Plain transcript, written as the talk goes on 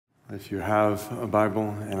If you have a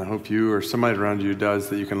Bible, and I hope you or somebody around you does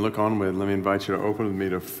that you can look on with, let me invite you to open with me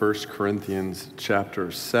to 1 Corinthians chapter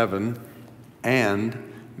 7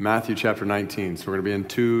 and Matthew chapter 19. So we're going to be in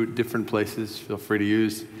two different places. Feel free to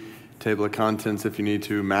use table of contents if you need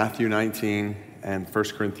to. Matthew 19 and 1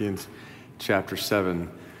 Corinthians chapter 7.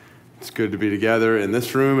 It's good to be together in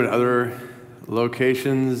this room and other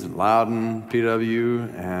locations, Loudon,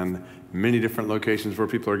 PW, and many different locations where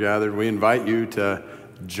people are gathered. We invite you to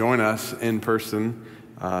join us in person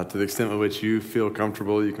to the extent with which you feel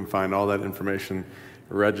comfortable. You can find all that information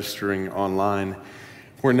registering online.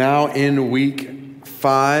 We're now in week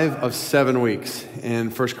 5 of 7 weeks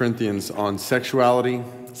in 1 Corinthians on sexuality,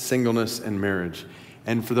 singleness, and marriage.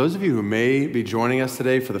 And for those of you who may be joining us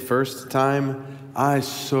today for the first time, I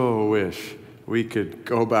so wish we could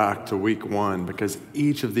go back to week 1 because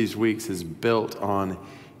each of these weeks is built on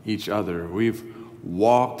each other. We've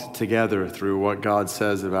walked together through what God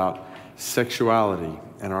says about sexuality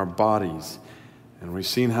and our bodies. And we've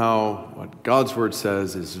seen how what God's word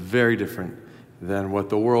says is very different than what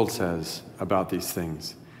the world says about these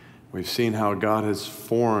things. We've seen how God has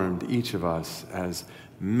formed each of us as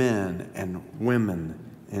men and women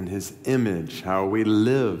in his image, how we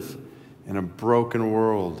live in a broken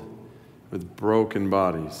world with broken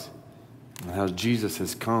bodies, and how Jesus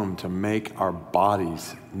has come to make our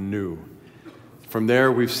bodies new. From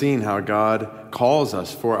there, we've seen how God calls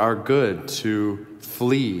us for our good to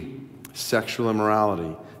flee sexual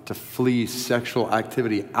immorality, to flee sexual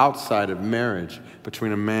activity outside of marriage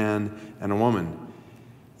between a man and a woman.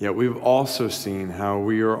 Yet we've also seen how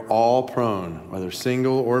we are all prone, whether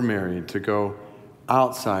single or married, to go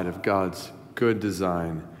outside of God's good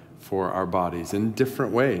design for our bodies in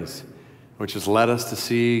different ways, which has led us to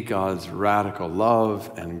see God's radical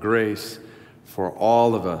love and grace for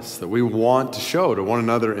all of us that we want to show to one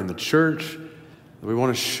another in the church, that we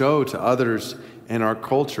want to show to others in our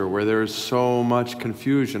culture where there is so much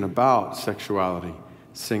confusion about sexuality,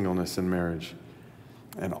 singleness, and marriage.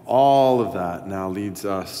 And all of that now leads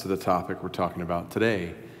us to the topic we're talking about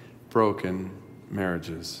today, broken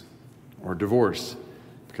marriages or divorce,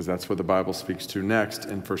 because that's what the Bible speaks to next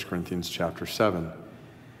in 1 Corinthians chapter 7.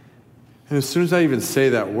 And as soon as I even say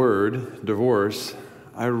that word, divorce,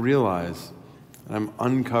 I realize I'm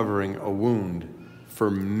uncovering a wound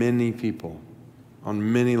for many people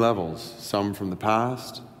on many levels, some from the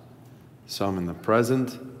past, some in the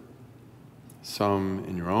present, some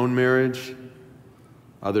in your own marriage,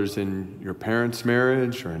 others in your parents'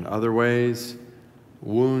 marriage or in other ways,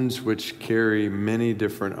 wounds which carry many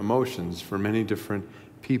different emotions for many different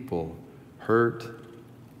people: hurt,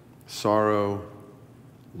 sorrow,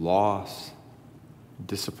 loss,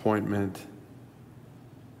 disappointment,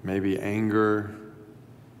 maybe anger,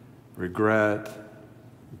 regret,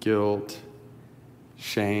 guilt,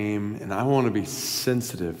 shame. And I want to be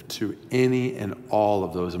sensitive to any and all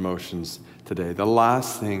of those emotions today. The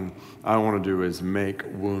last thing I want to do is make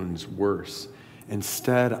wounds worse.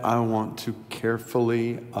 Instead, I want to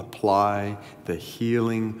carefully apply the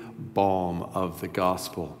healing balm of the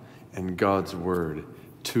gospel and God's word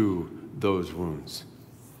to those wounds.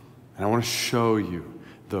 And I want to show you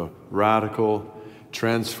the radical,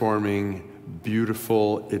 transforming,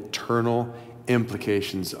 beautiful, eternal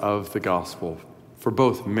implications of the gospel for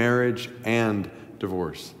both marriage and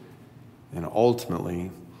divorce, and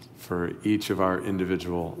ultimately for each of our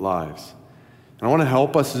individual lives. And I want to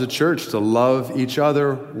help us as a church to love each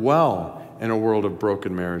other well in a world of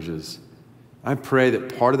broken marriages. I pray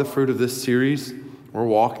that part of the fruit of this series we're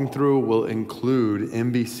walking through will include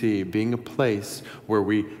MBC being a place where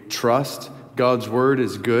we trust God's word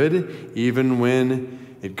is good, even when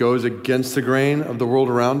it goes against the grain of the world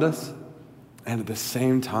around us. And at the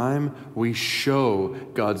same time, we show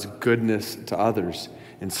God's goodness to others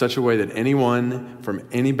in such a way that anyone from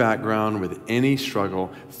any background with any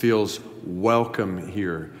struggle feels welcome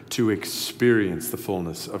here to experience the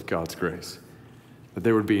fullness of God's grace. That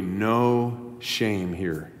there would be no shame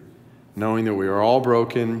here, knowing that we are all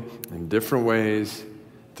broken in different ways,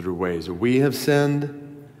 through ways we have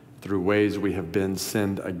sinned, through ways we have been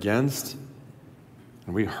sinned against.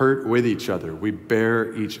 And we hurt with each other. We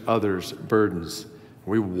bear each other's burdens.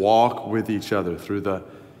 We walk with each other through the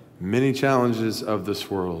many challenges of this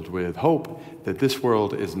world with hope that this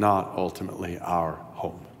world is not ultimately our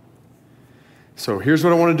home. So here's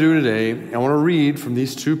what I want to do today. I want to read from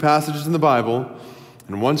these two passages in the Bible.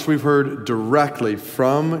 And once we've heard directly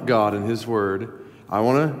from God and his word, I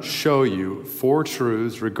want to show you 4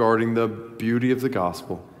 truths regarding the beauty of the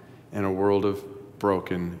gospel in a world of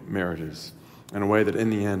broken marriages, in a way that in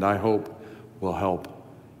the end I hope will help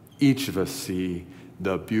each of us see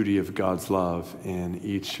the beauty of God's love in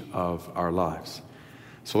each of our lives.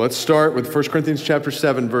 So let's start with 1 Corinthians chapter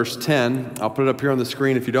 7, verse 10. I'll put it up here on the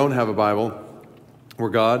screen if you don't have a Bible, where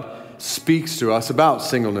God speaks to us about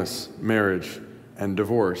singleness, marriage, and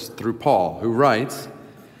divorce through Paul, who writes,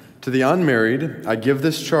 "To the unmarried I give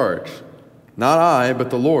this charge, not I, but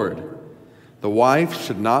the Lord. The wife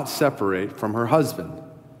should not separate from her husband,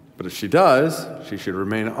 but if she does, she should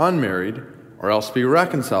remain unmarried or else be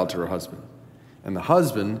reconciled to her husband. And the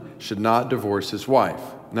husband should not divorce his wife."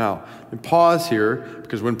 Now, let me pause here,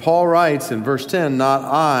 because when Paul writes in verse 10, "Not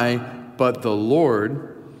I, but the Lord,"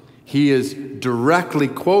 he is directly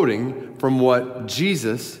quoting from what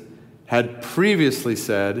Jesus had previously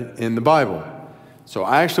said in the Bible. So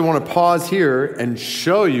I actually want to pause here and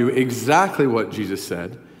show you exactly what Jesus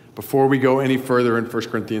said before we go any further in 1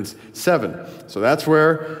 Corinthians 7. So that's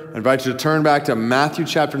where I invite you to turn back to Matthew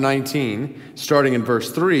chapter 19, starting in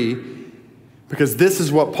verse 3, because this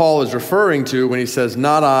is what Paul is referring to when he says,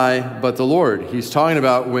 "Not I, but the Lord." He's talking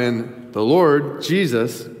about when the Lord,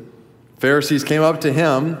 Jesus, Pharisees came up to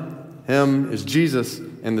him is Jesus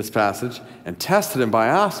in this passage, and tested him by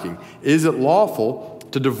asking, "Is it lawful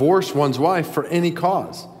to divorce one's wife for any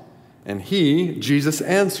cause?" And he, Jesus,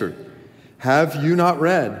 answered, "Have you not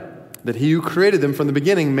read that he who created them from the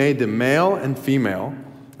beginning made them male and female,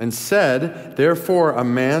 and said, therefore a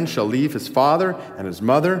man shall leave his father and his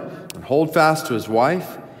mother and hold fast to his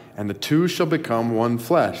wife, and the two shall become one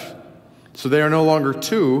flesh. So they are no longer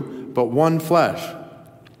two, but one flesh.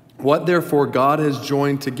 What therefore God has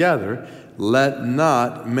joined together, let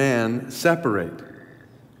not man separate."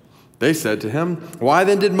 They said to him, "Why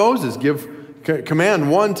then did Moses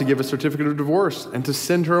command one to give a certificate of divorce and to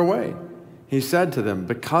send her away?" He said to them,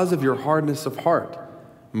 "Because of your hardness of heart.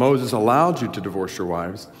 Moses allowed you to divorce your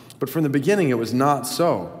wives, but from the beginning it was not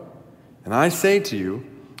so. And I say to you,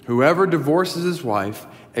 whoever divorces his wife,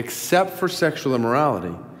 except for sexual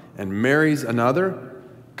immorality, and marries another,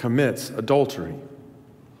 commits adultery."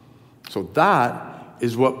 So that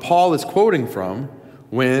is what Paul is quoting from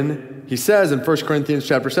when he says in 1 Corinthians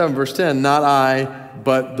chapter 7, verse 10, "Not I,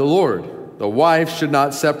 but the Lord. The wife should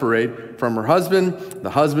not separate from her husband. The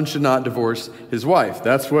husband should not divorce his wife."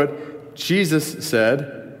 That's what Jesus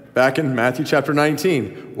said back in Matthew chapter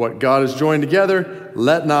 19. What God has joined together,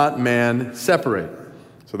 let not man separate.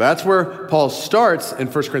 So that's where Paul starts in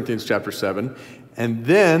 1 Corinthians chapter 7. And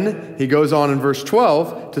then he goes on in verse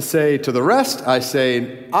 12 to say, "To the rest I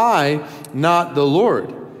say, I, not the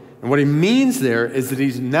Lord." And what he means there is that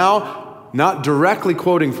he's now not directly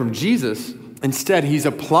quoting from Jesus. Instead, he's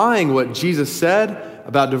applying what Jesus said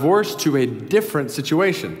about divorce to a different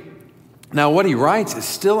situation. Now, what he writes is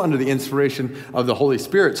still under the inspiration of the Holy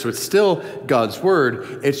Spirit, so it's still God's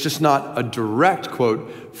word. It's just not a direct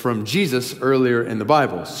quote from Jesus earlier in the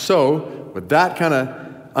Bible. So, with that kind of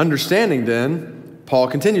understanding then, Paul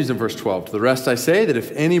continues in verse 12. "To the rest I say that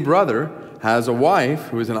if any brother has a wife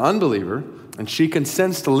who is an unbeliever, and she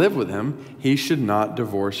consents to live with him, he should not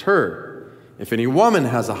divorce her. If any woman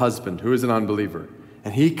has a husband who is an unbeliever,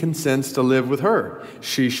 and he consents to live with her,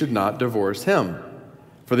 she should not divorce him.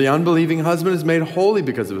 For the unbelieving husband is made holy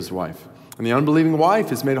because of his wife, and the unbelieving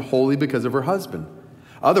wife is made holy because of her husband.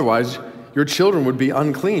 Otherwise, your children would be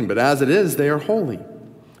unclean, but as it is, they are holy.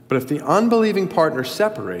 But if the unbelieving partner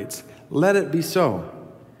separates, let it be so.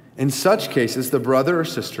 In such cases, the brother or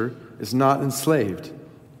sister is not enslaved.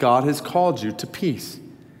 God has called you to peace.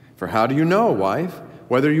 For how do you know, wife,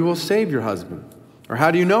 whether you will save your husband? Or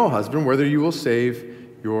how do you know, husband, whether you will save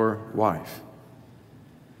your wife?"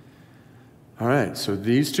 All right, so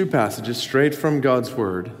these two passages straight from God's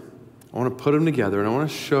word, I want to put them together, and I want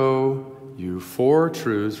to show you 4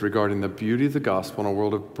 truths regarding the beauty of the gospel in a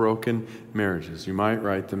world of broken marriages. You might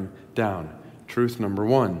write them down. Truth number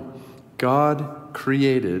 1, God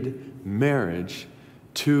created marriage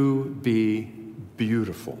to be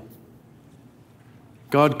beautiful.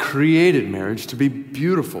 God created marriage to be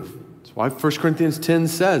beautiful. That's why 1 Corinthians 10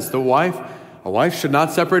 says a wife should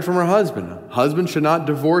not separate from her husband. A husband should not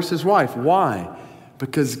divorce his wife. Why?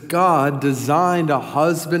 Because God designed a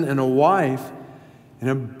husband and a wife in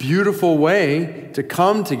a beautiful way to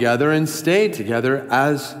come together and stay together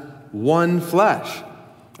as one flesh.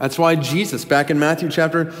 That's why Jesus, back in Matthew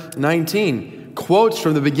chapter 19, quotes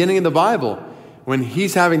from the beginning of the Bible. When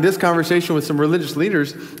he's having this conversation with some religious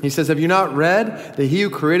leaders, he says, "Have you not read that he who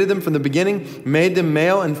created them from the beginning made them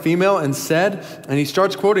male and female and said," and he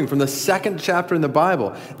starts quoting from the 2nd chapter in the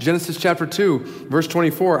Bible, Genesis chapter 2, verse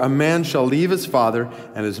 24, "A man shall leave his father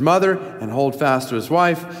and his mother and hold fast to his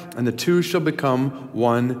wife, and the two shall become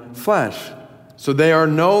one flesh." So they are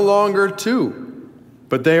no longer two.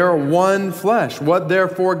 but they are one flesh. What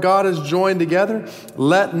therefore God has joined together,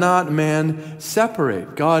 let not man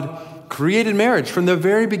separate. God created marriage from the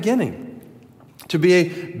very beginning to be a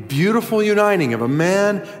beautiful uniting of a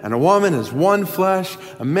man and a woman as one flesh,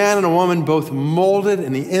 a man and a woman both molded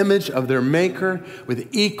in the image of their Maker with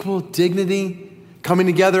equal dignity, coming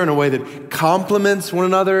together in a way that complements one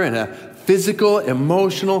another in a physical,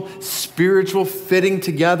 emotional, spiritual fitting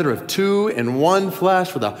together of two in one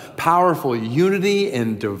flesh with a powerful unity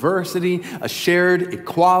in diversity, a shared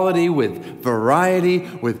equality with variety,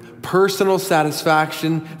 with personal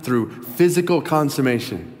satisfaction through physical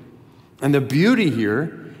consummation. And the beauty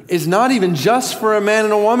here is not even just for a man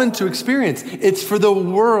and a woman to experience. It's for the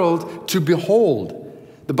world to behold.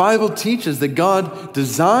 The Bible teaches that God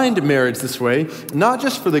designed marriage this way, not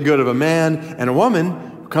just for the good of a man and a woman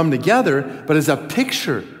who come together, but as a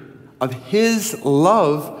picture of his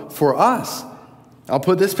love for us. I'll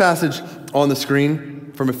put this passage on the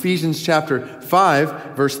screen from Ephesians chapter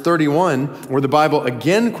 5, verse 31, where the Bible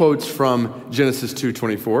again quotes from Genesis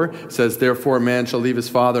 2:24. It says, therefore a man shall leave his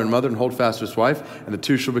father and mother and hold fast to his wife, and the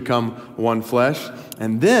two shall become one flesh.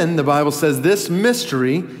 And then the Bible says this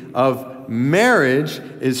mystery of marriage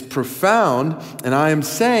is profound, and I am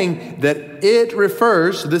saying that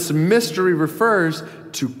this mystery refers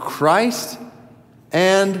to Christ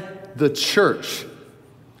and the church.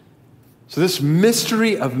 So this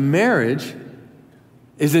mystery of marriage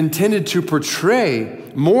is intended to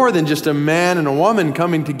portray more than just a man and a woman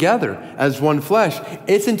coming together as one flesh.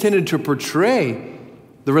 It's intended to portray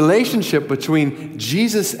the relationship between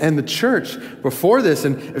Jesus and the church. Before this,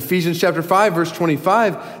 in Ephesians chapter 5, verse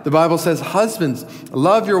 25, the Bible says, husbands,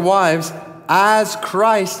 love your wives as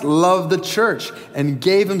Christ loved the church and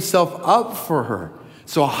gave himself up for her.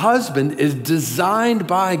 So a husband is designed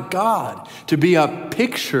by God to be a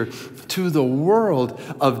picture to the world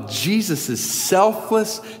of Jesus'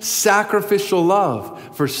 selfless, sacrificial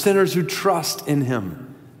love for sinners who trust in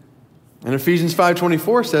him. And Ephesians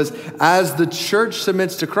 5:24 says, as the church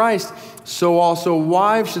submits to Christ, so also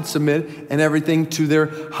wives should submit in everything to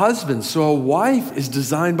their husbands. So a wife is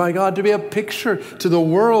designed by God to be a picture to the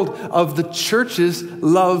world of the church's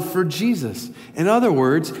love for Jesus. In other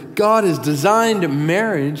words, God has designed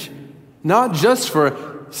marriage not just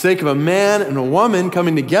for sake of a man and a woman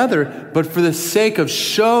coming together, but for the sake of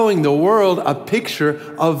showing the world a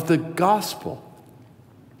picture of the gospel.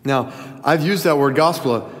 Now, I've used that word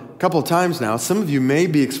gospel a couple of times now. Some of you may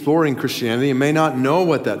be exploring Christianity and may not know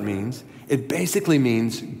what that means. It basically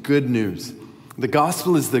means good news. The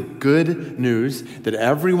gospel is the good news that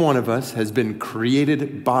every one of us has been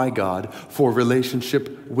created by God for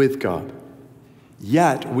relationship with God.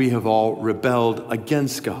 Yet we have all rebelled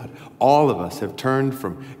against God. All of us have turned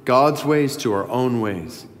from God's ways to our own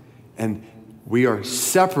ways. And we are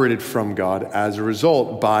separated from God as a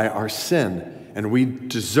result by our sin. And we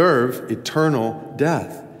deserve eternal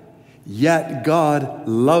death. Yet God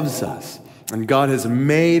loves us. And God has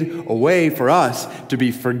made a way for us to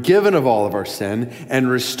be forgiven of all of our sin and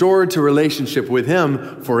restored to relationship with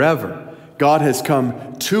him forever. God has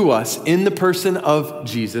come to us in the person of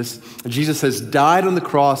Jesus. Jesus has died on the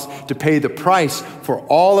cross to pay the price for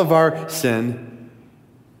all of our sin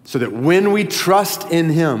so that when we trust in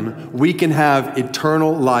him, we can have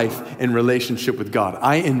eternal life in relationship with God.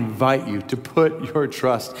 I invite you to put your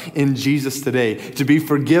trust in Jesus today, to be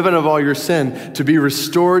forgiven of all your sin, to be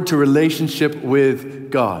restored to relationship with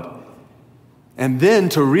God. And then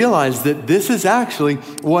to realize that this is actually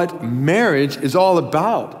what marriage is all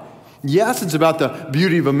about. Yes, it's about the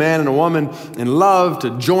beauty of a man and a woman in love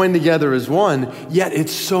to join together as one, yet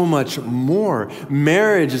it's so much more.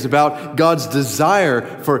 Marriage is about God's desire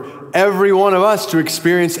for every one of us to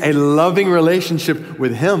experience a loving relationship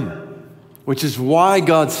with him, which is why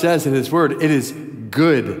God says in his word, it is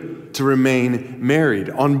good to remain married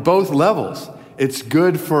on both levels. It's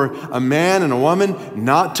good for a man and a woman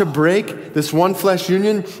not to break this one flesh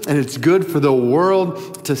union, and it's good for the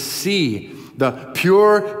world to see the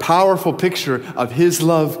pure, powerful picture of his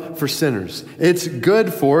love for sinners. It's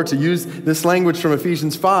good for, to use this language from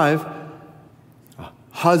Ephesians 5, a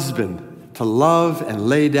husband to love and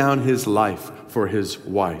lay down his life for his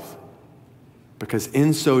wife. Because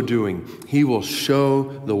in so doing, he will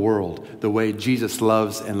show the world the way Jesus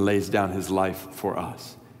loves and lays down his life for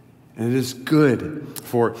us. And it is good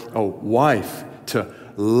for a wife to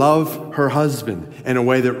love her husband in a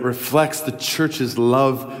way that reflects the church's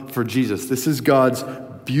love for Jesus. This is God's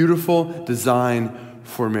beautiful design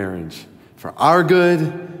for marriage, for our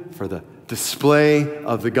good, for the display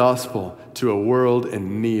of the gospel to a world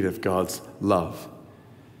in need of God's love.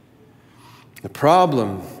 The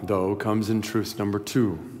problem, though, comes in truth number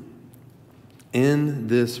 2. In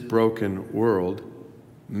this broken world,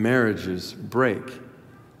 marriages break.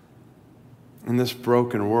 In this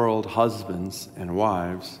broken world, husbands and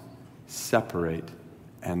wives separate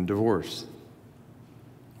and divorce.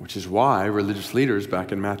 Which is why religious leaders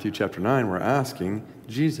back in Matthew chapter 9 were asking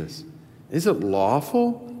Jesus, is it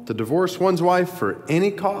lawful to divorce one's wife for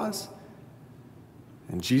any cause?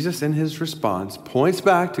 And Jesus, in his response, points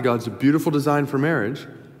back to God's beautiful design for marriage.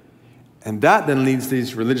 And that then leads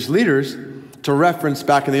these religious leaders to reference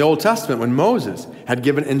back in the Old Testament when Moses had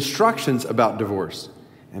given instructions about divorce.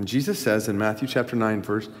 And Jesus says in Matthew chapter 9,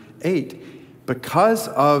 verse 8, because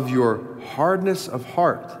of your hardness of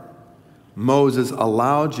heart, Moses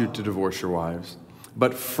allowed you to divorce your wives.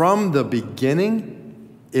 But from the beginning,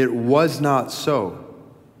 it was not so.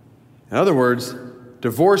 In other words,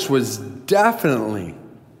 divorce was definitely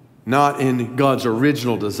not in God's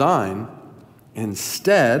original design.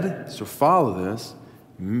 Instead, so follow this,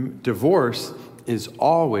 divorce is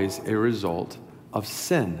always a result of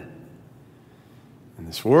sin in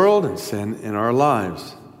this world and sin in our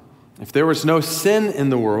lives. If there was no sin in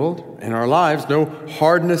the world, in our lives, no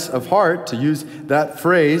hardness of heart, to use that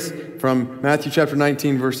phrase from Matthew chapter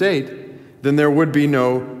 19, verse 8, then there would be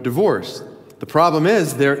no divorce. The problem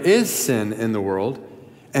is there is sin in the world,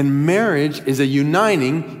 and marriage is a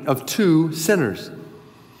uniting of two sinners.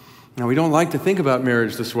 Now, we don't like to think about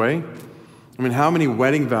marriage this way. I mean, how many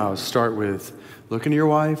wedding vows start with, look into your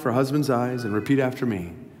wife or husband's eyes and repeat after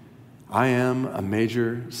me, I am a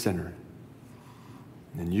major sinner,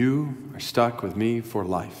 and you are stuck with me for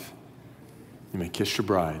life. You may kiss your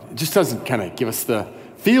bride. It just doesn't kind of give us the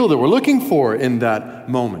feel that we're looking for in that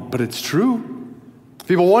moment, but it's true.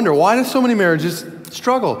 People wonder, why do so many marriages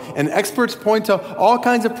struggle? And experts point to all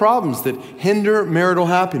kinds of problems that hinder marital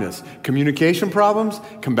happiness. Communication problems,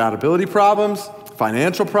 compatibility problems,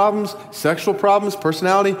 financial problems, sexual problems,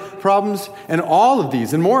 personality problems, and all of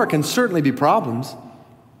these and more can certainly be problems.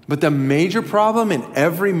 But the major problem in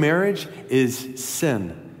every marriage is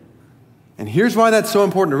sin. And here's why that's so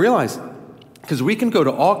important to realize. Because we can go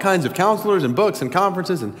to all kinds of counselors and books and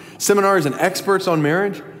conferences and seminars and experts on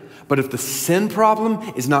marriage, but if the sin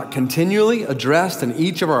problem is not continually addressed in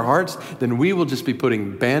each of our hearts, then we will just be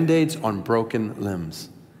putting Band-Aids on broken limbs.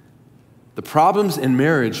 The problems in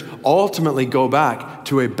marriage ultimately go back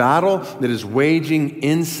to a battle that is waging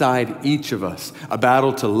inside each of us, a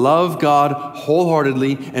battle to love God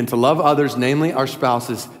wholeheartedly and to love others, namely our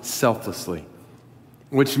spouses, selflessly.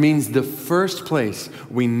 Which means the first place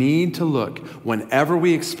we need to look whenever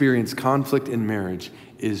we experience conflict in marriage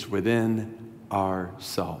is within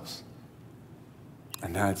ourselves.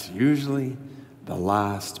 And that's usually the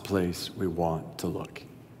last place we want to look.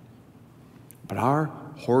 But our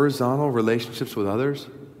horizontal relationships with others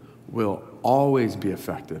will always be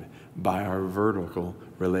affected by our vertical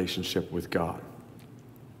relationship with God.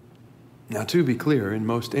 Now, to be clear, in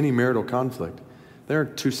most any marital conflict, there are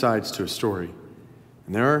two sides to a story.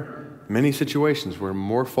 And there are many situations where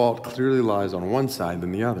more fault clearly lies on one side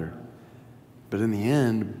than the other. But in the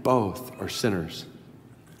end, both are sinners.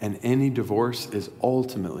 And any divorce is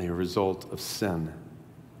ultimately a result of sin.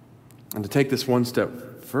 And to take this one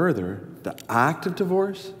step further, the act of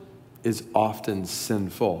divorce is often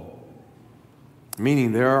sinful.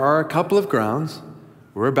 Meaning there are a couple of grounds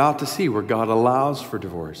we're about to see where God allows for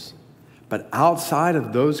divorce. But outside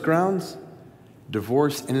of those grounds,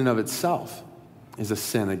 divorce in and of itself is a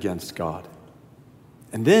sin against God.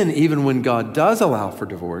 And then even when God does allow for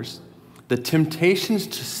divorce, the temptations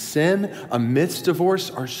to sin amidst divorce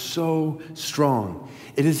are so strong.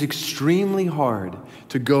 It is extremely hard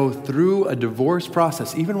to go through a divorce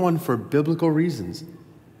process, even one for biblical reasons,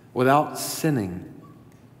 without sinning,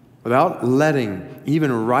 without letting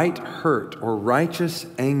even right hurt or righteous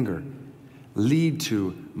anger lead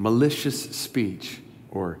to malicious speech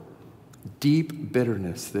or deep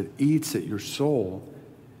bitterness that eats at your soul.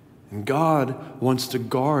 And God wants to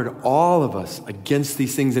guard all of us against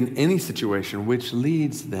these things in any situation, which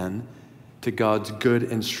leads then to God's good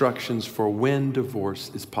instructions for when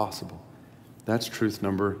divorce is possible. That's truth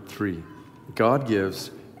number 3. God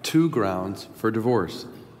gives 2 grounds for divorce.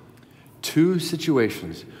 2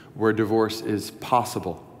 situations where divorce is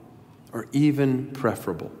possible or even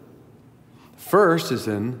preferable. First is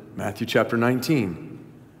in Matthew chapter 19.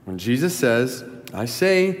 When Jesus says, I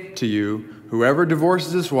say to you, whoever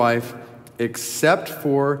divorces his wife except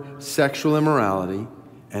for sexual immorality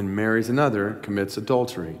and marries another commits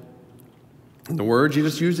adultery. And the word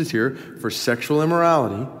Jesus uses here for sexual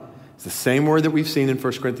immorality is the same word that we've seen in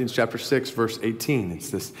 1 Corinthians chapter 6, verse 18. It's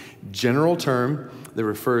this general term that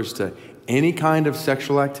refers to any kind of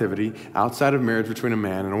sexual activity outside of marriage between a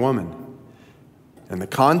man and a woman. In the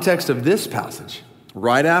context of this passage,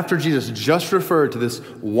 right after Jesus just referred to this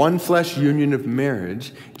one flesh union of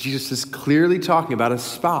marriage, Jesus is clearly talking about a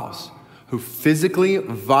spouse who physically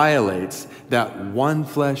violates that one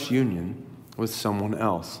flesh union with someone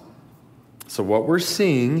else. So what we're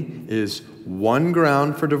seeing is one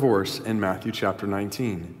ground for divorce in Matthew chapter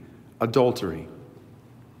 19, adultery.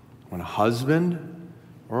 When a husband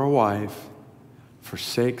or a wife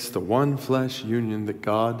forsakes the one flesh union that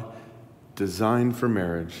God designed for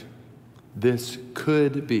marriage, this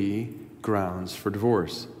could be grounds for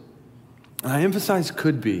divorce. And I emphasize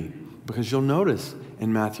could be because you'll notice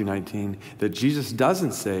in Matthew 19 that Jesus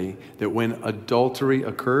doesn't say that when adultery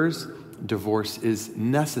occurs, divorce is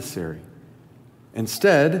necessary.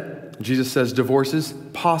 Instead, Jesus says divorce is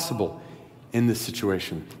possible in this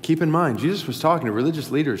situation. Keep in mind, Jesus was talking to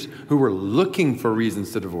religious leaders who were looking for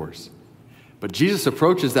reasons to divorce. But Jesus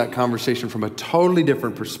approaches that conversation from a totally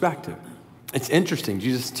different perspective. It's interesting.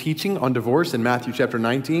 Jesus' teaching on divorce in Matthew chapter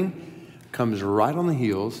 19 comes right on the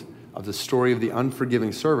heels of the story of the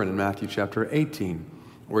unforgiving servant in Matthew chapter 18,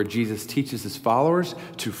 where Jesus teaches his followers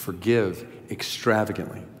to forgive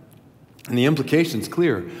extravagantly. And the implication is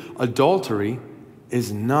clear. Adultery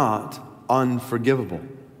is not unforgivable.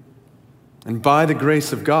 And by the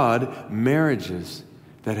grace of God, marriages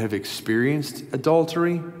that have experienced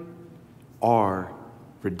adultery are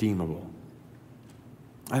redeemable.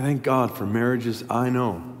 I thank God for marriages I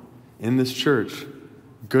know in this church,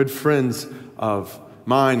 good friends of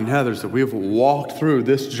mine and Heather's, that we have walked through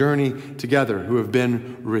this journey together, who have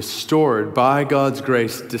been restored by God's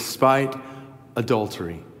grace despite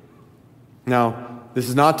adultery. Now, this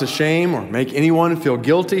is not to shame or make anyone feel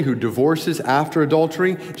guilty who divorces after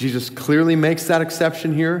adultery. Jesus clearly makes that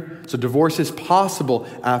exception here. So divorce is possible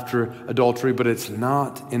after adultery, but it's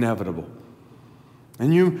not inevitable.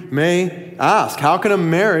 And you may ask, how can a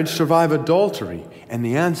marriage survive adultery? And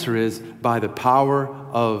the answer is by the power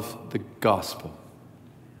of the gospel.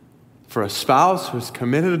 For a spouse who has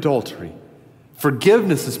committed adultery,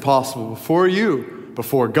 forgiveness is possible before you,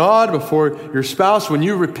 before God, before your spouse, when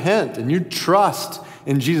you repent and you trust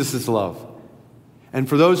in Jesus' love. And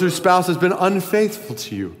for those whose spouse has been unfaithful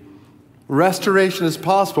to you, restoration is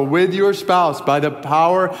possible with your spouse by the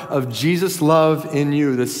power of Jesus' love in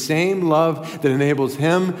you. The same love that enables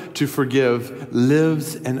him to forgive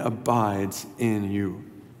lives and abides in you.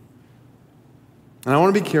 And I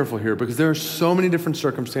want to be careful here because there are so many different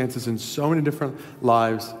circumstances in so many different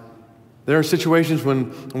lives. There are situations when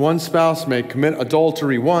one spouse may commit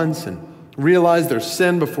adultery once and realize their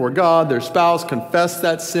sin before God. Their spouse confess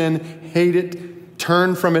that sin, hate it,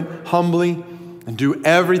 turn from it humbly, and do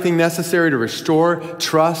everything necessary to restore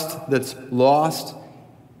trust that's lost.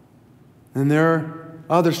 And there are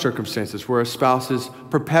other circumstances where a spouse is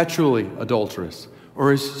perpetually adulterous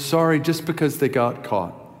or is sorry just because they got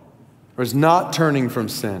caught, or is not turning from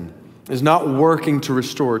sin, is not working to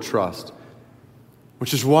restore trust.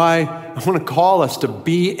 Which is why I want to call us to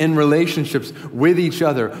be in relationships with each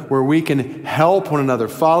other where we can help one another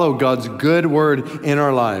follow God's good word in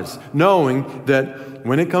our lives, knowing that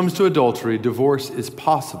when it comes to adultery, divorce is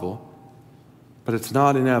possible, but it's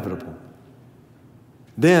not inevitable.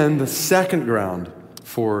 Then the second ground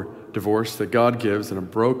for divorce that God gives in a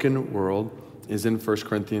broken world is in 1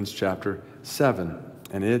 Corinthians chapter 7,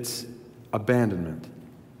 and it's abandonment.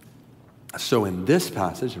 So in this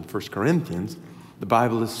passage in 1 Corinthians, the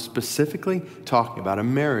Bible is specifically talking about a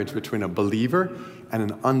marriage between a believer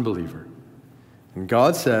and an unbeliever. And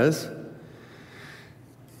God says,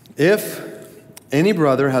 if any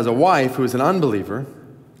brother has a wife who is an unbeliever,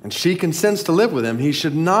 and she consents to live with him, he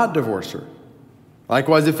should not divorce her.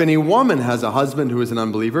 Likewise, if any woman has a husband who is an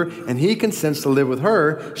unbeliever, and he consents to live with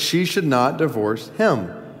her, she should not divorce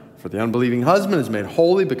him. For the unbelieving husband is made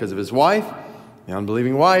holy because of his wife. The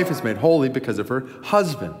unbelieving wife is made holy because of her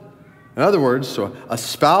husband. In other words, so a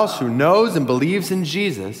spouse who knows and believes in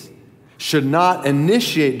Jesus should not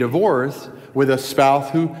initiate divorce with a spouse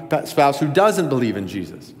who doesn't believe in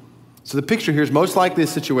Jesus. So the picture here is most likely a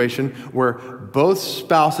situation where both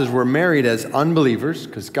spouses were married as unbelievers,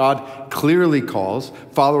 because God clearly calls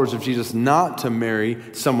followers of Jesus not to marry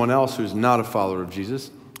someone else who's not a follower of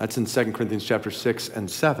Jesus. That's in 2 Corinthians chapter 6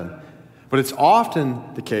 and 7. But it's often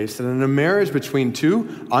the case that in a marriage between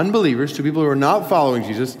two unbelievers, two people who are not following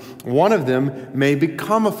Jesus, one of them may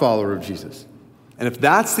become a follower of Jesus. And if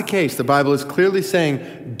that's the case, the Bible is clearly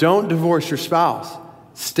saying, don't divorce your spouse.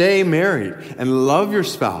 Stay married and love your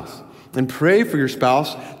spouse and pray for your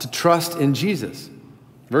spouse to trust in Jesus.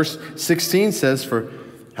 Verse 16 says, for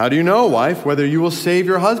how do you know, wife, whether you will save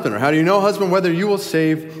your husband? Or how do you know, husband, whether you will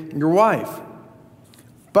save your wife?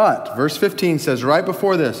 But, verse 15 says right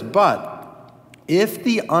before this, but If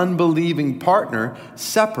the unbelieving partner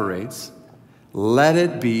separates, let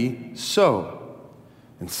it be so.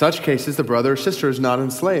 In such cases, the brother or sister is not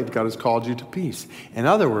enslaved. God has called you to peace. In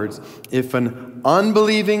other words, if an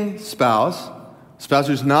unbelieving spouse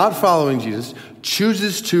who's not following Jesus,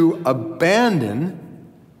 chooses to abandon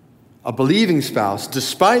a believing spouse,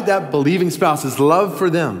 despite that believing spouse's love for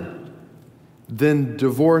them, then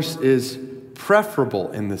divorce is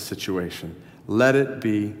preferable in this situation. Let it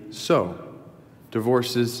be so.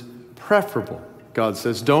 Divorce is preferable. God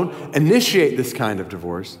says, don't initiate this kind of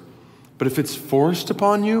divorce. But if it's forced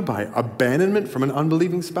upon you by abandonment from an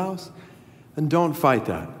unbelieving spouse, then don't fight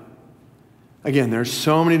that. Again, there are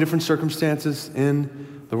so many different circumstances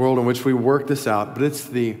in the world in which we work this out, but it's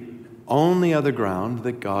the only other ground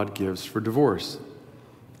that God gives for divorce.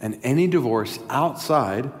 And any divorce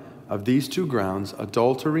outside of these two grounds,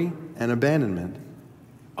 adultery and abandonment,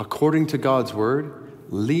 according to God's word,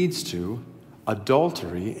 leads to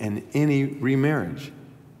adultery and any remarriage.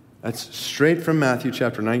 That's straight from Matthew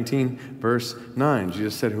chapter 19, verse 9.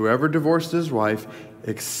 Jesus said, whoever divorces his wife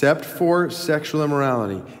except for sexual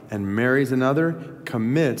immorality and marries another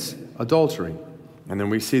commits adultery. And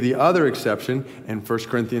then we see the other exception in 1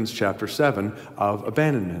 Corinthians chapter 7 of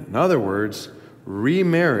abandonment. In other words,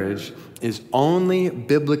 remarriage is only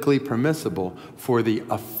biblically permissible for the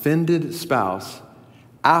offended spouse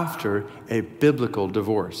after a biblical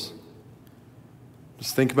divorce.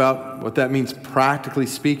 Just think about what that means practically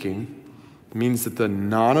speaking. It means that the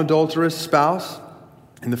non-adulterous spouse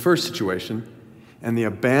in the first situation and the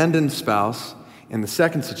abandoned spouse in the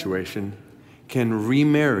second situation can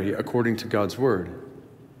remarry according to God's word.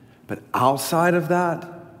 But outside of that,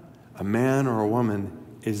 a man or a woman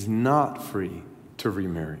is not free to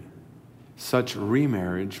remarry. Such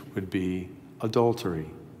remarriage would be adultery,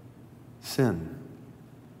 sin.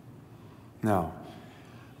 Now,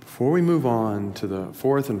 before we move on to the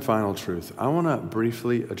fourth and final truth, I want to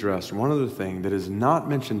briefly address one other thing that is not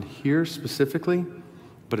mentioned here specifically,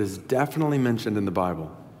 but is definitely mentioned in the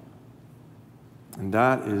Bible. And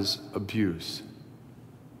that is abuse.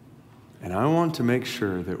 And I want to make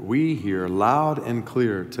sure that we hear loud and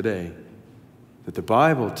clear today that the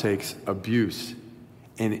Bible takes abuse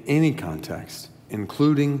in any context,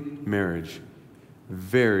 including marriage,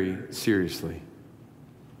 very seriously.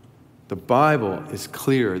 The Bible is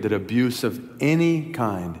clear that abuse of any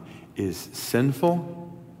kind is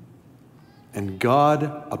sinful, and God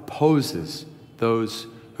opposes those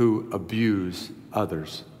who abuse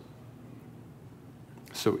others.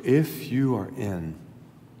 So if you are in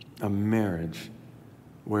a marriage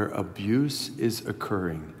where abuse is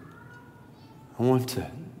occurring, I want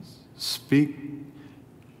to speak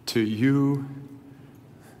to you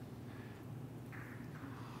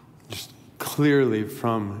just clearly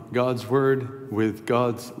from God's word with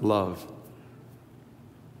God's love.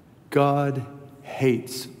 God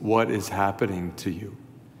hates what is happening to you.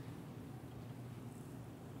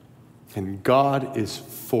 And God is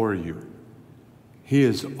for you. He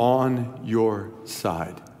is on your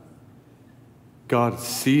side. God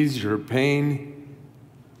sees your pain.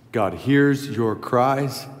 God hears your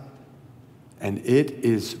cries. And it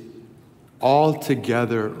is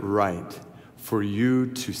altogether right for you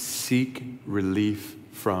to seek relief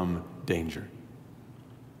from danger.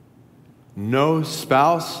 No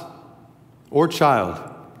spouse or child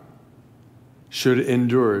should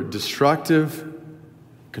endure destructive,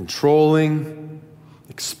 controlling,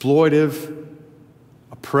 exploitive,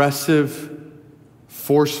 oppressive,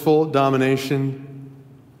 forceful domination,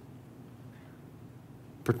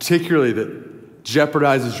 particularly that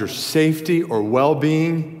jeopardizes your safety or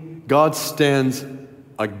well-being. God stands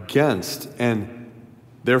against, and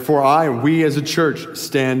therefore we as a church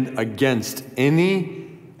stand against any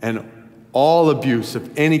and all abuse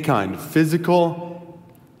of any kind, physical,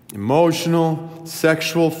 emotional,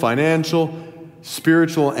 sexual, financial,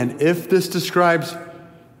 spiritual. And if this describes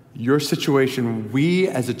your situation, we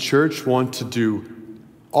as a church want to do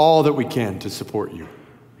all that we can to support you.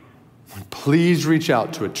 Please reach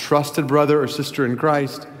out to a trusted brother or sister in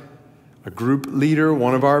Christ, a group leader,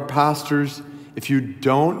 one of our pastors. If you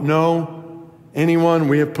don't know anyone,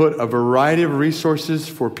 we have put a variety of resources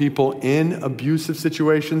for people in abusive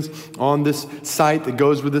situations on this site that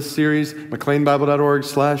goes with this series,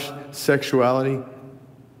 mcleanbible.org/sexuality.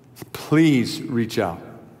 Please reach out.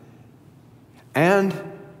 And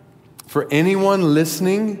for anyone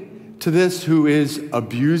listening to this who is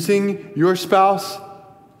abusing your spouse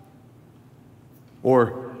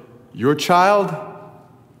or your child,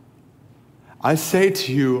 I say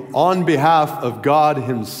to you, on behalf of God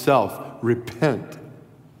himself, repent.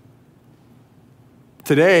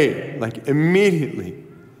 Today, immediately.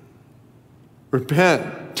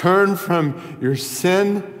 Repent. Turn from your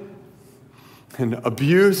sin and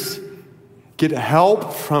abuse. Get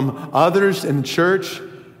help from others in the church.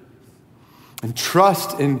 And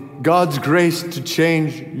trust in God's grace to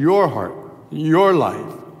change your heart, your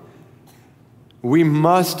life. We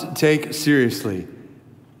must take seriously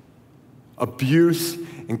abuse,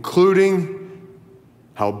 including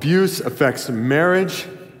how abuse affects marriage,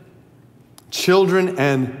 children,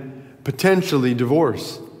 and potentially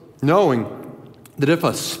divorce. Knowing that if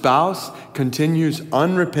a spouse continues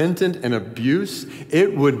unrepentant in abuse,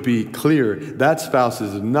 it would be clear that spouse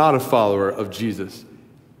is not a follower of Jesus.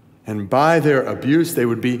 And by their abuse, they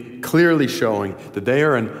would be clearly showing that they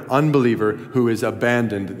are an unbeliever who has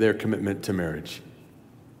abandoned their commitment to marriage.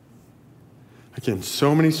 Again,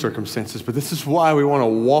 so many circumstances, but this is why we want to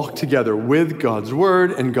walk together with God's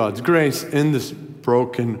word and God's grace in this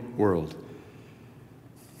broken world.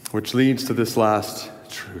 Which leads to this last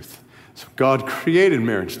truth. So God created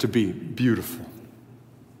marriage to be beautiful.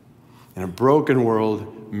 In a broken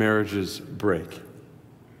world, marriages break,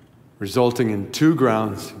 resulting in two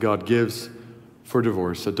grounds God gives for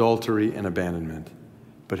divorce: adultery and abandonment.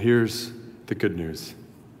 But here's the good news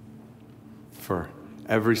for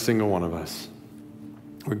every single one of us.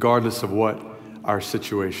 Regardless of what our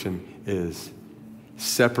situation is,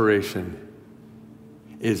 separation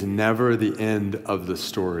is never the end of the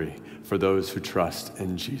story for those who trust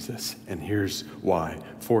in Jesus. And here's why.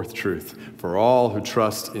 Fourth truth: for all who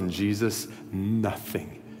trust in Jesus,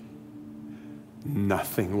 nothing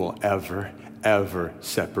will ever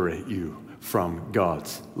separate you from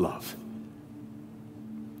God's love.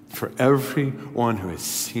 For everyone who has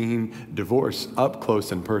seen divorce up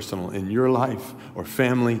close and personal in your life or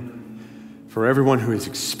family, for everyone who has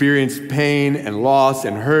experienced pain and loss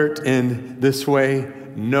and hurt in this way,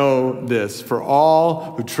 know this: for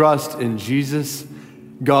all who trust in Jesus,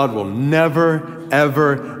 God will never,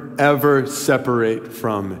 ever separate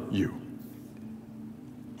from you.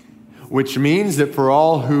 Which means that for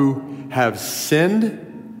all who have sinned,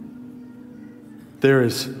 there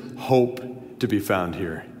is hope to be found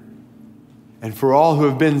here. And for all who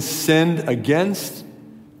have been sinned against,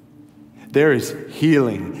 there is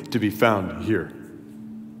healing to be found here.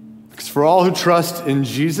 Because for all who trust in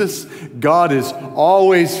Jesus, God is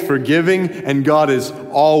always forgiving and God is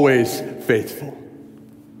always faithful.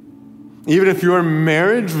 Even if your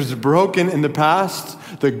marriage was broken in the past,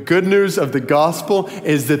 the good news of the gospel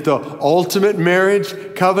is that the ultimate marriage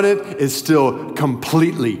covenant is still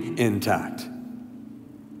completely intact.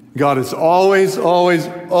 God is always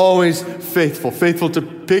faithful. Faithful to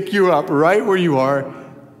pick you up right where you are,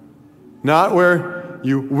 not where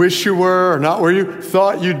you wish you were or not where you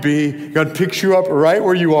thought you'd be. God picks you up right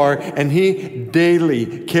where you are, and he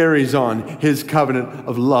daily carries on his covenant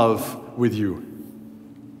of love with you.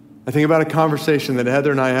 I think about a conversation that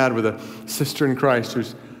Heather and I had with a sister in Christ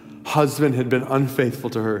whose husband had been unfaithful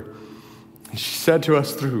to her. And she said to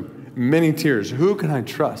us through many tears, "Who can I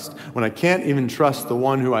trust when I can't even trust the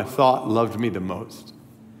one who I thought loved me the most?"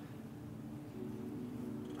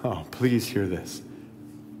 Oh, please hear this.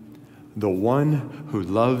 The one who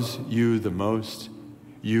loves you the most,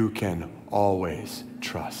 you can always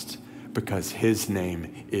trust, because his name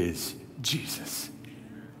is Jesus.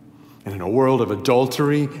 And in a world of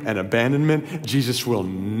adultery and abandonment, Jesus will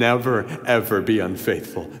never, ever be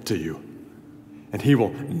unfaithful to you. And he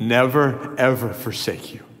will never, ever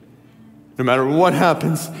forsake you. No matter what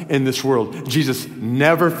happens in this world, Jesus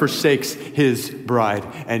never forsakes his bride.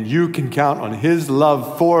 And you can count on his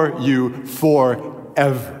love for you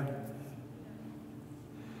forever.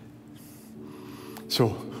 So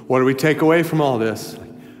what do we take away from all this?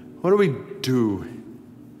 What do we do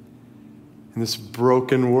in this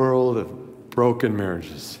broken world of broken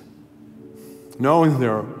marriages? Knowing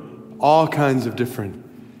there are all kinds of different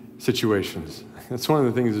situations. That's one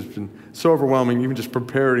of the things that's been so overwhelming, even just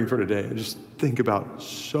preparing for today. I just think about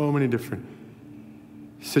so many different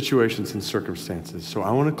situations and circumstances. So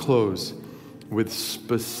I want to close with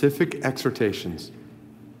specific exhortations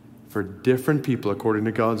for different people according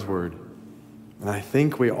to God's word. And I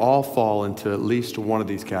think we all fall into at least one of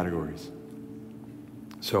these categories.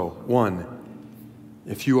 So, one,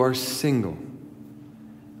 if you are single,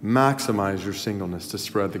 maximize your singleness to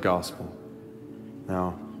spread the gospel.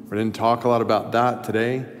 Now, we didn't talk a lot about that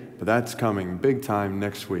today, but that's coming big time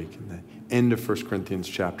next week, in the end of 1 Corinthians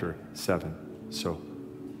chapter 7. So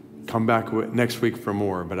come back next week for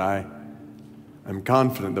more, but I'm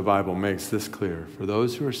confident the Bible makes this clear. For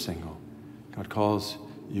those who are single, God calls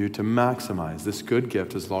you to maximize this good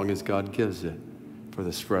gift as long as God gives it for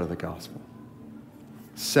the spread of the gospel.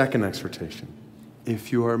 Second exhortation,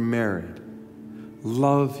 if you are married,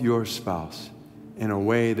 love your spouse in a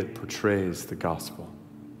way that portrays the gospel.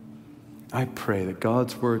 I pray that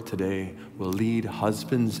God's word today will lead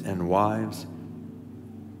husbands and wives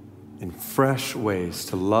in fresh ways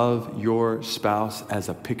to love your spouse as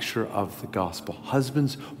a picture of the gospel.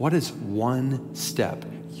 Husbands, what is one step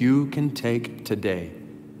you can take today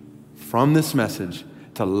from this message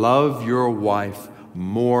to love your wife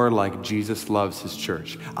more like Jesus loves his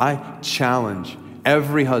church? I challenge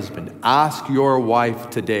every husband, ask your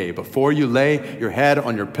wife today, before you lay your head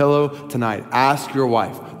on your pillow tonight, ask your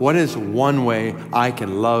wife, what is one way I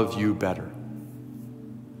can love you better?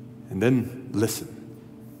 And then listen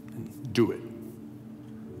and do it.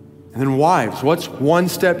 And then wives, what's one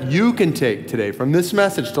step you can take today from this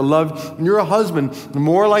message to love your husband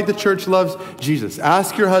more like the church loves Jesus?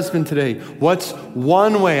 Ask your husband today, what's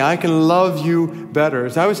one way I can love you better?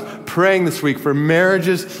 As I was praying this week for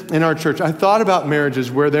marriages in our church, I thought about marriages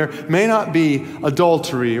where there may not be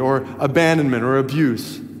adultery or abandonment or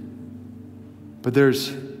abuse, but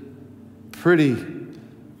there's pretty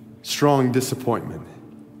strong disappointment.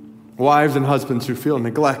 Wives and husbands who feel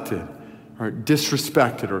neglected or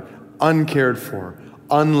disrespected or uncared for,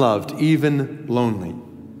 unloved, even lonely.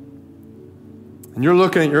 And you're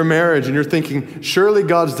looking at your marriage and you're thinking, surely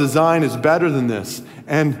God's design is better than this.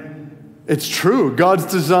 And it's true, God's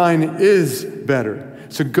design is better.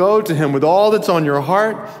 So go to him with all that's on your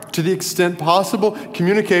heart to the extent possible.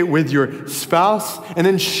 Communicate with your spouse and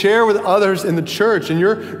then share with others in the church, in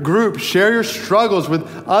your group. Share your struggles with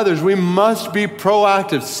others. We must be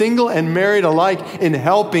proactive, single and married alike, in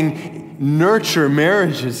helping nurture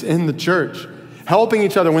marriages in the church. Helping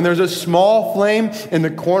each other when there's a small flame in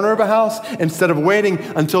the corner of a house instead of waiting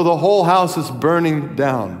until the whole house is burning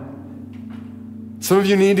down. Some of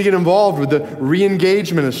you need to get involved with the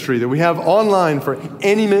Re-Engage ministry that we have online for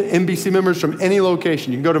any MBC members from any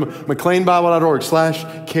location. You can go to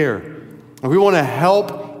mcleanbible.org/care. And we want to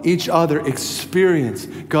help each other experience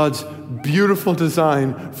God's beautiful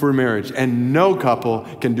design for marriage. And no couple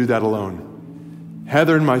can do that alone.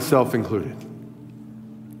 Heather and myself included.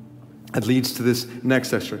 That leads to this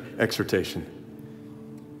next exhortation.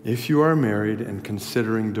 If you are married and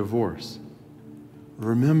considering divorce,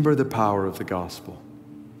 remember the power of the gospel.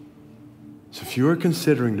 So if you are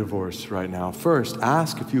considering divorce right now, first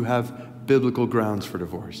ask if you have biblical grounds for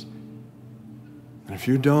divorce. And if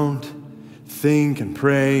you don't, think and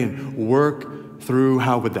pray and work through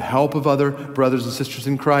how, with the help of other brothers and sisters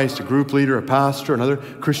in Christ, a group leader, a pastor, another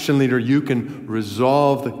Christian leader, you can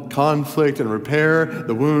resolve the conflict and repair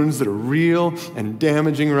the wounds that are real and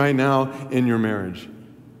damaging right now in your marriage.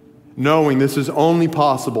 Knowing this is only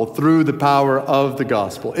possible through the power of the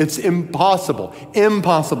gospel. It's impossible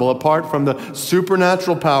apart from the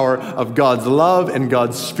supernatural power of God's love and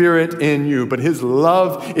God's Spirit in you. But his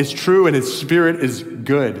love is true and his Spirit is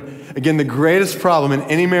good. Again, the greatest problem in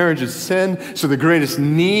any marriage is sin, so the greatest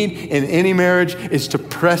need in any marriage is to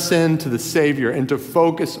press into the Savior and to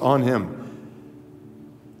focus on him.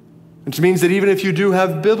 Which means that even if you do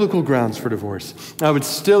have biblical grounds for divorce, I would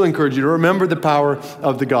still encourage you to remember the power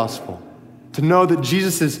of the gospel. To know that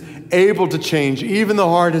Jesus is able to change even the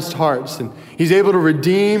hardest hearts, and he's able to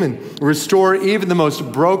redeem and restore even the most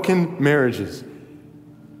broken marriages.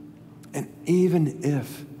 And even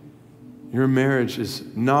if your marriage is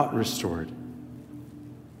not restored,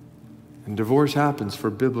 and divorce happens for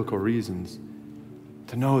biblical reasons,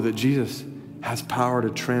 to know that Jesus has power to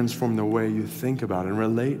transform the way you think about and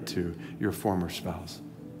relate to your former spouse.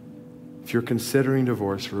 If you're considering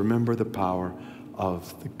divorce, remember the power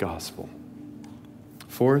of the gospel.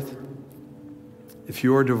 Fourth, if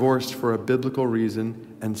you are divorced for a biblical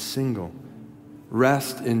reason and single,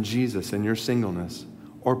 rest in Jesus in your singleness,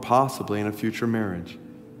 or possibly in a future marriage.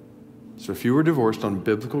 So if you were divorced on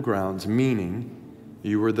biblical grounds, meaning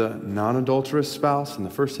you were the non-adulterous spouse in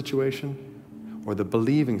the first situation, or the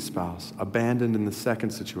believing spouse abandoned in the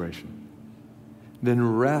second situation,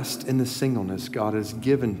 then rest in the singleness God has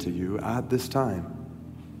given to you at this time.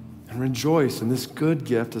 And rejoice in this good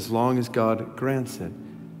gift as long as God grants it.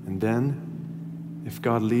 And then, if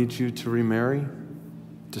God leads you to remarry,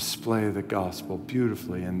 display the gospel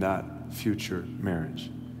beautifully in that future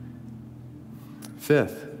marriage.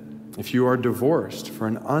 Fifth, if you are divorced for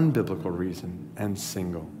an unbiblical reason and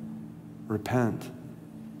single, repent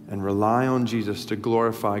and rely on Jesus to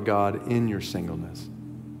glorify God in your singleness.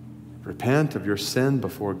 Repent of your sin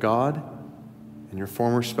before God and your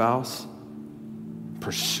former spouse.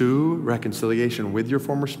 Pursue reconciliation with your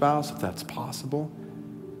former spouse if that's possible.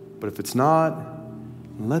 But if it's not,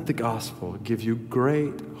 let the gospel give you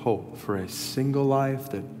great hope for a single life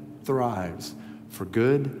that thrives for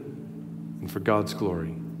good and for God's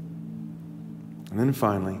glory. And then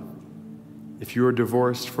finally, if you are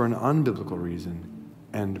divorced for an unbiblical reason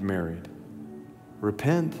and married.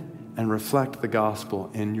 Repent and reflect the gospel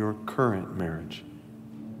in your current marriage.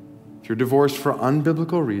 If you're divorced for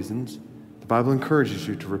unbiblical reasons, the Bible encourages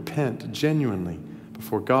you to repent genuinely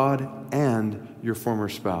before God and your former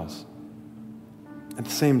spouse. At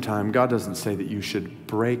the same time, God doesn't say that you should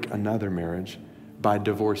break another marriage by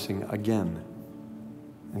divorcing again.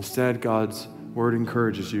 Instead, God's word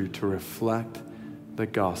encourages you to reflect the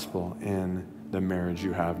gospel in the marriage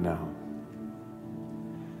you have now.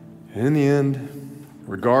 And in the end,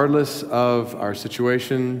 regardless of our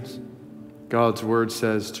situations, God's word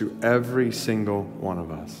says to every single one of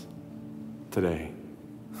us today,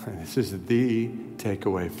 this is the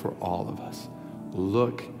takeaway for all of us.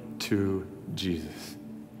 Look to Jesus.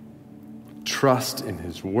 Trust in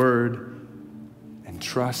his word and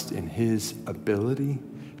trust in his ability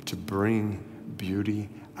to bring beauty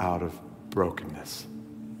out of brokenness,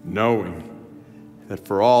 knowing that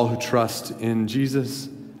for all who trust in Jesus,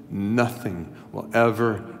 nothing will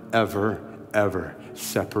ever, ever, ever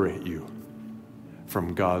separate you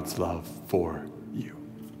from God's love for you.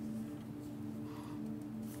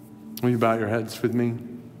 Will you bow your heads with me?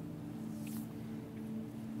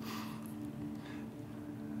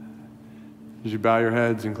 As you bow your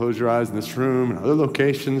heads and close your eyes in this room and other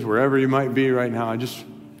locations, wherever you might be right now,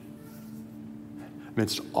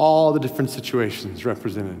 amidst all the different situations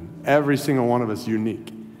represented, every single one of us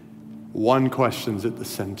unique, one question's at the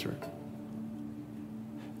center.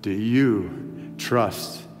 Do you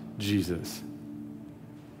trust Jesus?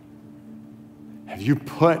 Have you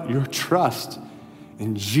put your trust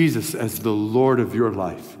in Jesus as the Lord of your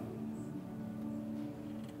life?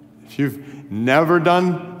 If you've never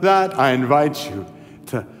done that, I invite you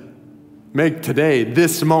to make today,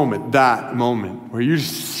 this moment, that moment, where you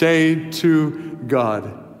say to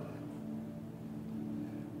God,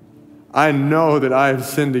 I know that I have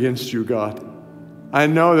sinned against you, God. I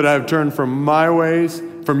know that I have turned from your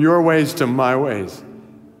ways to my ways.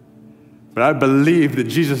 But I believe that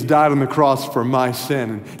Jesus died on the cross for my sin,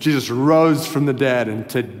 and Jesus rose from the dead, and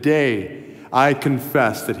today I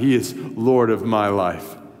confess that he is Lord of my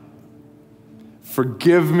life.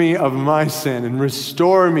 Forgive me of my sin and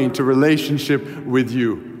restore me to relationship with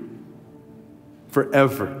you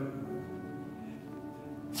forever.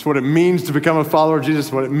 It's what it means to become a follower of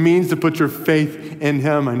Jesus, what it means to put your faith in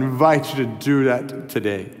him. I invite you to do that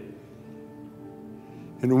today.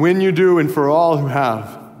 And when you do, and for all who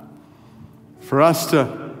have, for us to,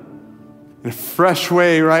 in a fresh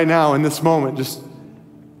way right now in this moment, just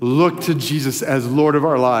look to Jesus as Lord of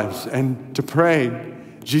our lives and to pray,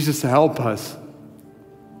 Jesus, help us.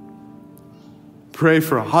 Pray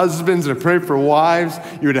for husbands and pray for wives.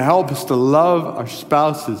 You would help us to love our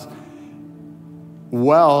spouses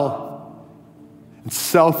well and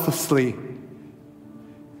selflessly.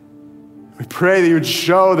 We pray that you would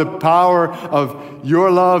show the power of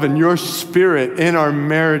your love and your spirit in our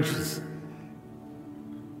marriages.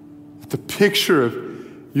 That the picture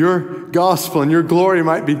of your gospel and your glory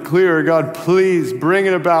might be clearer. God, please bring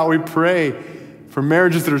it about. We pray for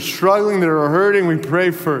marriages that are struggling, that are hurting. We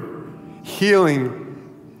pray for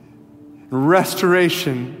healing,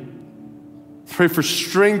 restoration. Pray for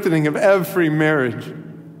strengthening of every marriage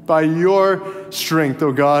by your strength,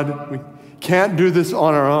 oh God. We can't do this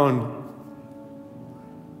on our own.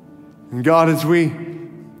 And God, as we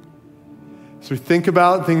think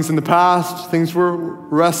about things in the past, things we're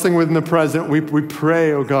wrestling with in the present, we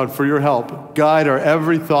pray, oh God, for your help. Guide our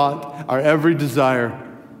every thought, our every desire,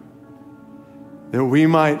 that we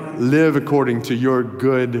might live according to your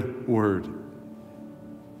good word.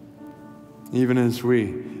 Even as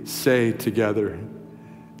we say together,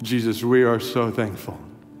 Jesus, we are so thankful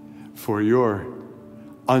for your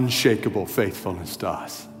unshakable faithfulness to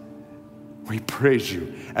us. We praise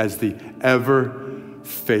you as the ever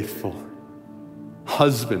faithful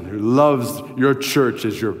husband who loves your church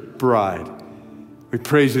as your bride. We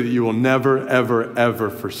praise you that you will never, ever, ever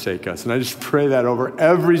forsake us. And I just pray that over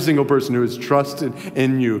every single person who has trusted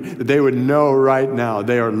in you, that they would know right now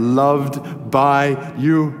they are loved by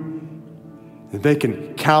you, that they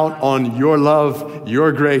can count on your love,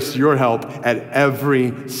 your grace, your help at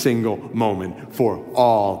every single moment for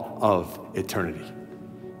all of eternity.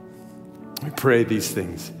 We pray these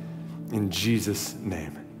things in Jesus'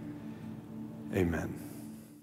 name. Amen.